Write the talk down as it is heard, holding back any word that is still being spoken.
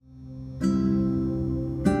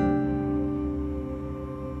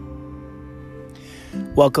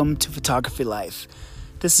Welcome to Photography Life.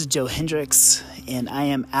 This is Joe Hendricks, and I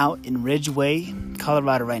am out in Ridgway,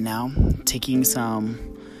 Colorado right now, taking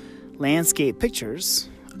some landscape pictures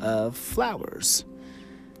of flowers.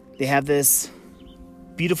 They have this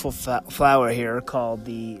beautiful flower here called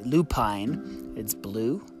the lupine. It's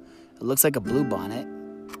blue. It looks like a bluebonnet.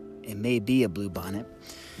 It may be a bluebonnet.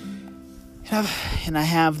 And I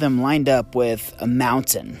have them lined up with a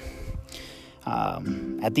mountain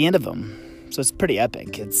at the end of them. So it's pretty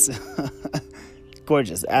epic. It's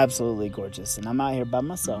gorgeous, absolutely gorgeous. And I'm out here by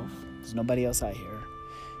myself. There's nobody else out here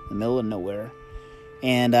in the middle of nowhere.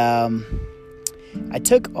 And I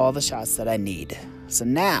took all the shots that I need. So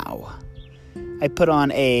now I put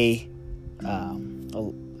on it's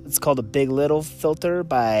called a Big Little filter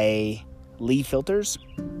by Lee Filters.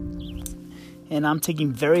 And I'm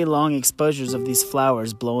taking very long exposures of these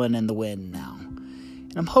flowers blowing in the wind now.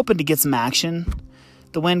 And I'm hoping to get some action.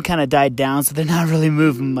 The wind kind of died down, so they're not really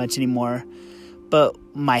moving much anymore. But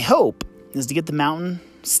my hope is to get the mountain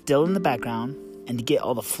still in the background and to get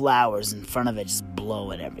all the flowers in front of it just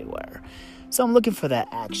blowing everywhere. So I'm looking for that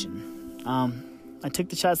action. I took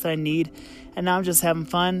the shots that I need, and now I'm just having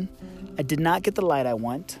fun. I did not get the light I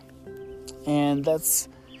want, and that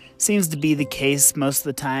seems to be the case most of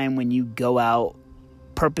the time when you go out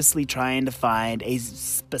purposely trying to find a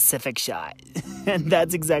specific shot. And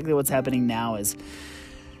that's exactly what's happening now is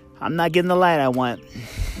I'm not getting the light I want.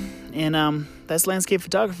 And that's landscape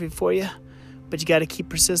photography for you. But you got to keep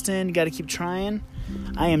persistent. You got to keep trying.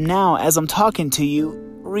 I am now, as I'm talking to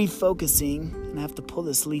you, refocusing. And I have to pull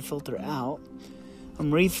this Lee filter out.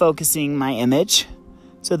 I'm refocusing my image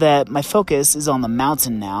so that my focus is on the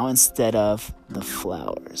mountain now instead of the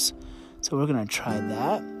flowers. So we're going to try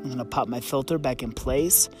that. I'm going to pop my filter back in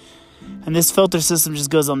place. And this filter system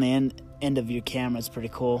just goes on the end of your camera. It's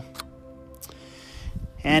pretty cool.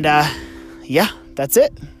 And yeah, that's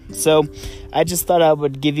it. So I just thought I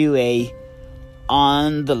would give you a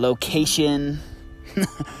on the location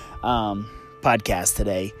podcast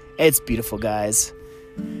today. It's beautiful, guys.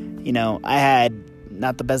 You know, I had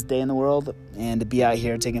not the best day in the world, and to be out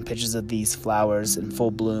here taking pictures of these flowers in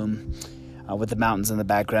full bloom with the mountains in the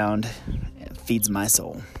background, it feeds my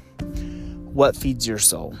soul. What feeds your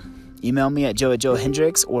soul? Email me at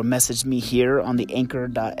joe@joehendricks or message me here on the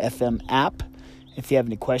anchor.fm app. If you have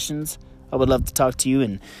any questions, I would love to talk to you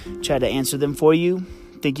and try to answer them for you.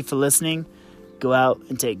 Thank you for listening. Go out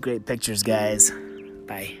and take great pictures, guys.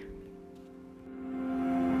 Bye.